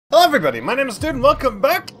Hello everybody, my name is Dude and welcome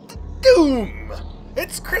back to Doom!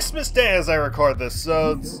 It's Christmas Day as I record this,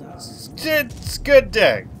 so it's a good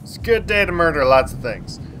day. It's a good day to murder lots of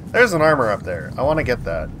things. There's an armor up there. I want to get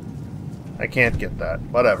that. I can't get that.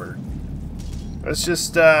 Whatever. Let's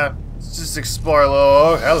just explore a little...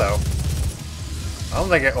 Oh, hello. I don't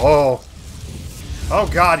think it... Oh.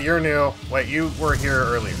 Oh god, you're new. Wait, you were here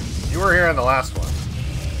earlier. You were here in the last one.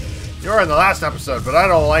 You were in the last episode, but I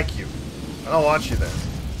don't like you. I don't want you there.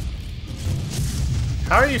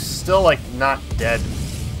 How are you still, like, not dead?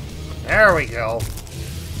 There we go.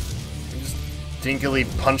 I just dinkily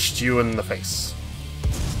punched you in the face.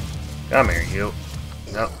 Come here, you.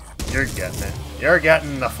 No, you're getting it. You're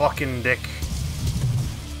getting the fucking dick.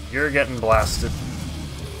 You're getting blasted.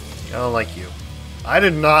 I don't like you. I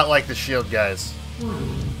did not like the shield guys.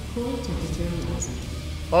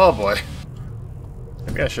 Oh boy.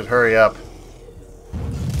 Maybe I should hurry up.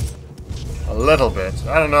 A little bit.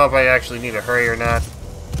 I don't know if I actually need to hurry or not.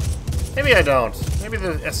 Maybe I don't. Maybe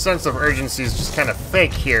the sense of urgency is just kind of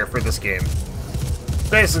fake here for this game.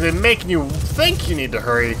 Basically making you think you need to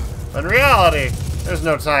hurry, but in reality, there's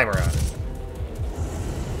no timer on it.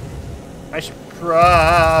 I should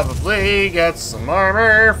probably get some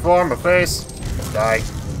armor for my face. Die.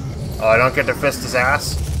 Oh, I don't get to fist his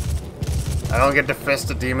ass? I don't get to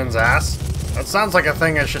fist a demon's ass? That sounds like a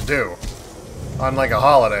thing I should do. On like a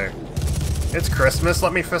holiday. It's Christmas,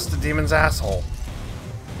 let me fist a demon's asshole.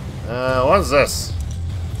 What is this?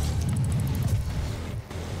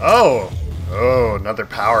 Oh! Oh, another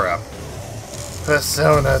power-up.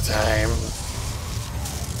 Persona time.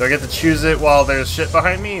 Do I get to choose it while there's shit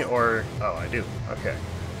behind me, or... Oh, I do. Okay.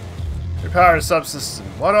 Repower subsystem.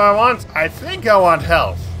 What do I want? I think I want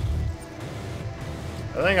health.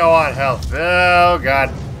 I think I want health. Oh,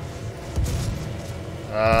 God.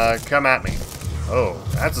 Come at me. Oh,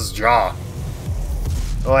 that's his jaw.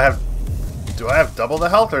 Do I have double the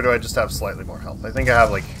health, or do I just have slightly more health? I think I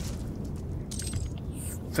have, like...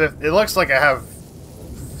 It looks like I have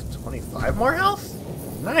 25 more health?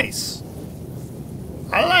 Nice.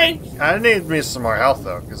 I need me some more health,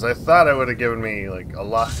 though, because I thought it would have given me, like, a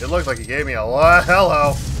lot. It looked like it gave me a lot.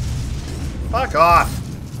 Hello. Fuck off.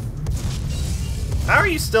 How are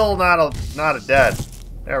you still not a dead?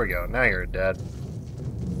 There we go. Now you're a dead.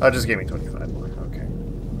 Oh, it just gave me 25 more. Okay.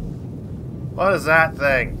 What is that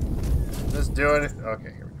thing? Just doing it.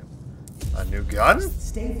 Okay, here we go. A new gun?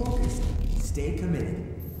 Stay focused. Stay committed.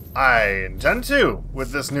 I intend to,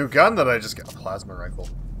 with this new gun that I just got. A plasma rifle.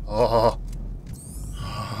 Oh.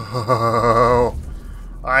 Oh.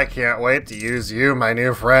 I can't wait to use you, my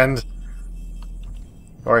new friend.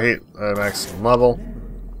 Or maximum level.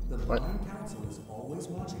 The blind council is always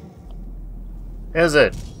watching. Is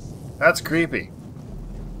it? That's creepy.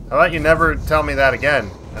 How about you never tell me that again,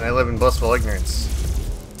 and I live in blissful ignorance.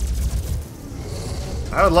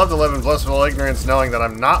 I would love to live in blissful ignorance knowing that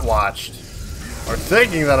I'm not watched, or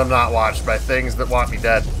thinking that I'm not watched by things that want me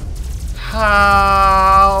dead.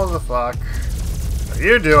 How the fuck are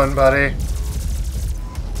you doing, buddy?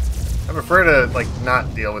 I prefer to, like,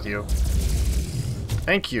 not deal with you.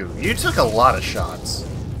 Thank you. You took a lot of shots.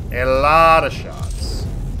 A lot of shots.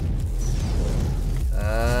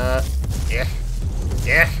 Yeah.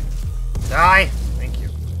 Yeah. Die. Thank you.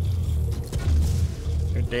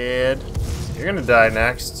 You're dead. You're gonna die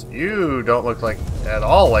next. You don't look like at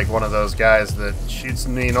all like one of those guys that shoots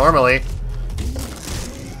me normally.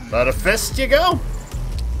 But a fist you go,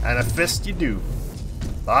 and a fist you do.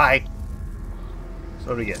 Bye. So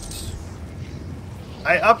what do we get?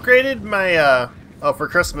 I upgraded my, oh, for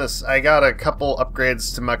Christmas, I got a couple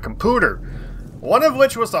upgrades to my computer. One of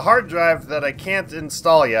which was the hard drive that I can't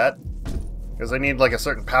install yet, because I need like a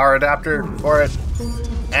certain power adapter for it,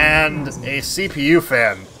 and a CPU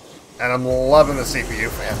fan. And I'm loving the CPU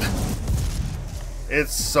fan.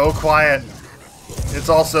 It's so quiet. It's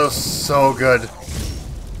also so good.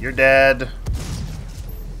 You're dead.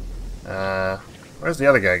 Where's the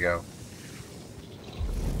other guy go?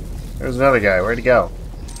 There's another guy. Where'd he go?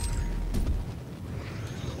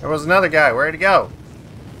 There was another guy. Where'd he go?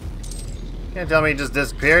 Can't tell me he just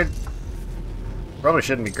disappeared. Probably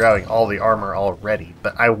shouldn't be grabbing all the armor already,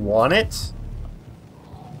 but I want it.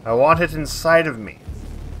 I want it inside of me.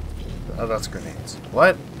 Oh, that's grenades.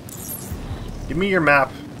 What? Give me your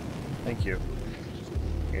map. Thank you.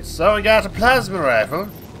 Okay, so we got a plasma rifle.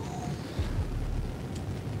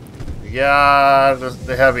 We got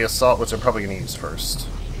the heavy assault, which I'm probably going to use first.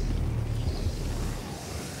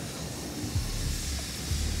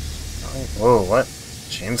 Whoa, what?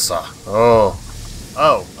 Chainsaw. Oh.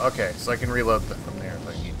 Oh, okay. So I can reload from there if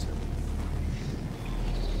I need to.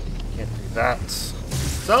 Can't do that.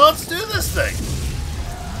 So let's do this thing.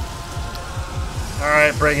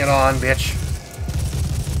 Alright, bring it on, bitch.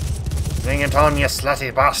 Bring it on, you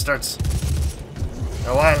slutty bastards.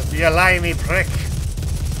 Oh, well, you limey prick.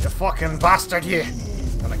 You fucking bastard, you.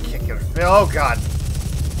 I'm gonna kick your... Oh, God.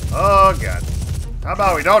 Oh, God. How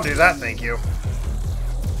about we don't do that, thank you.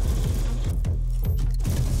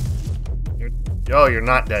 You're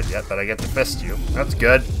not dead yet, but I get to fist you. That's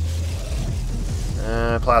good.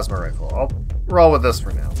 Plasma rifle. I'll roll with this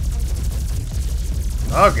for now.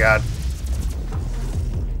 Oh, God.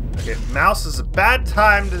 Okay, mouse is a bad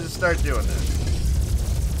time to start doing that.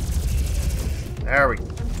 There we go.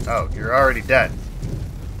 Oh, you're already dead.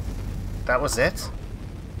 That was it?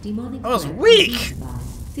 That was weak!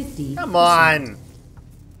 Come on!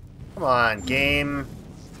 Come on, game.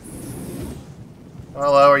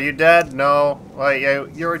 Hello, are you dead? No. Well,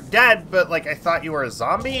 you were dead, but, like, I thought you were a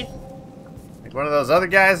zombie? Like one of those other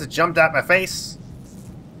guys that jumped at my face?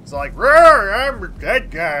 It's like, roar, I'm a dead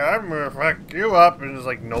guy, I'm gonna fuck you up. And it's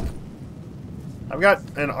like, nope. I've got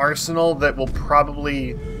an arsenal that will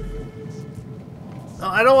probably... Well,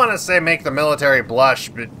 I don't want to say make the military blush,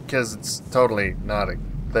 because it's totally not a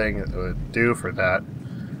thing that would do for that.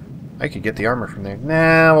 I could get the armor from there.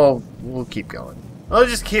 Nah, we'll keep going. We'll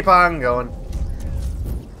just keep on going.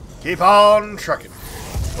 Keep on trucking.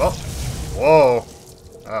 Whoa. Whoa.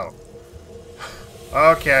 Oh.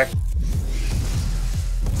 Okay.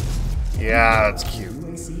 Yeah, that's cute.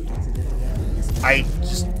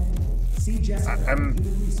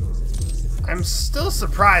 I'm still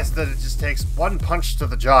surprised that it just takes one punch to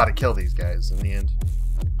the jaw to kill these guys in the end.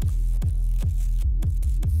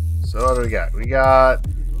 So what do we got? We got...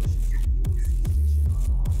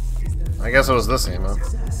 I guess it was this ammo.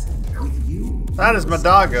 That is my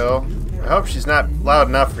doggo. I hope she's not loud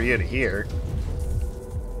enough for you to hear.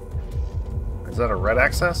 Is that a red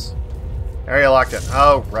access? Area locked in.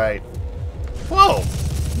 Oh, right. Whoa!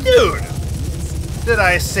 Dude! Did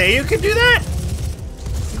I say you could do that?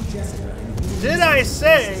 Did I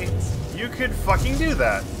say you could fucking do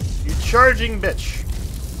that? You charging bitch.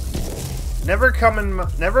 Never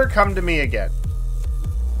come to me again.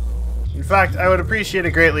 In fact, I would appreciate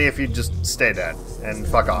it greatly if you'd just stay dead and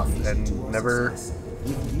fuck off and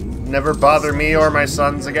never bother me or my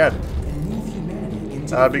sons again.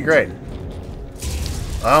 That'd be great.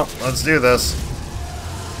 Well, let's do this.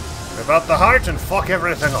 Rip out the heart and fuck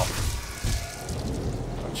everything up.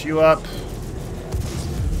 Punch you up.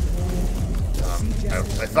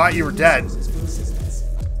 I thought you were dead.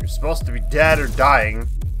 You're supposed to be dead or dying.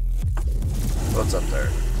 What's up there?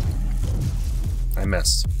 I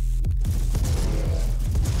missed.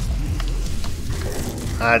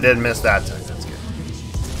 I did miss that time. That's good.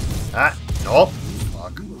 Ah, nope.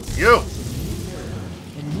 Fuck you.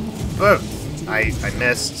 Boom. I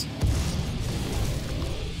missed.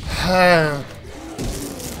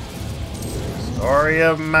 Story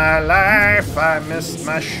of my life. I missed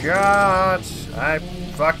my shot. I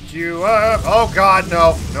fucked you up. Oh God,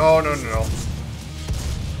 no. No, no, no.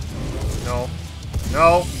 No.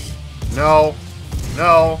 No. No.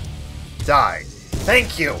 No. Die.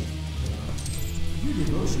 Thank you. Your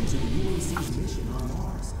devotion to the UAC's mission on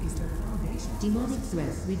Mars is the foundation. Demonic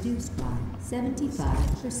threat reduced by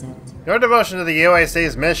 75%. Your devotion to the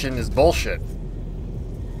UAC's mission is bullshit.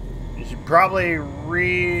 You should probably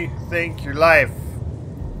rethink your life.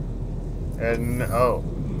 And, oh,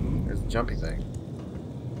 there's a jumpy thing.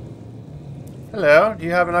 Hello, do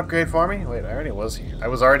you have an upgrade for me? Wait, I already was here. I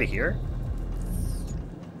was already here?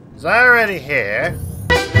 Was I already here?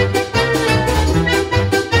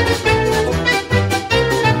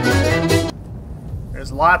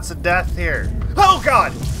 There's lots of death here. Oh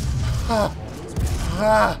God!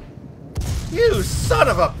 You son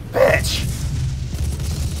of a bitch!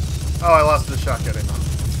 Oh, I lost the shotgun ammo.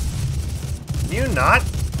 Can you not?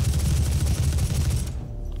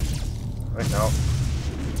 Wait, no.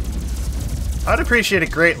 I'd appreciate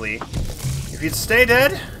it greatly if you'd stay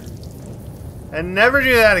dead and never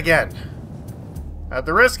do that again. At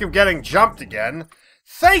the risk of getting jumped again,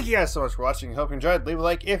 thank you guys so much for watching. Hope you enjoyed. Leave a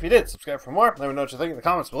like if you did. Subscribe for more. Let me know what you think in the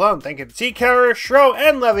comments below. And thank you to T-Carrier, Shro,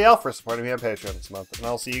 and Leviel for supporting me on Patreon this month. And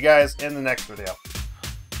I'll see you guys in the next video.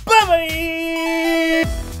 Bye-bye!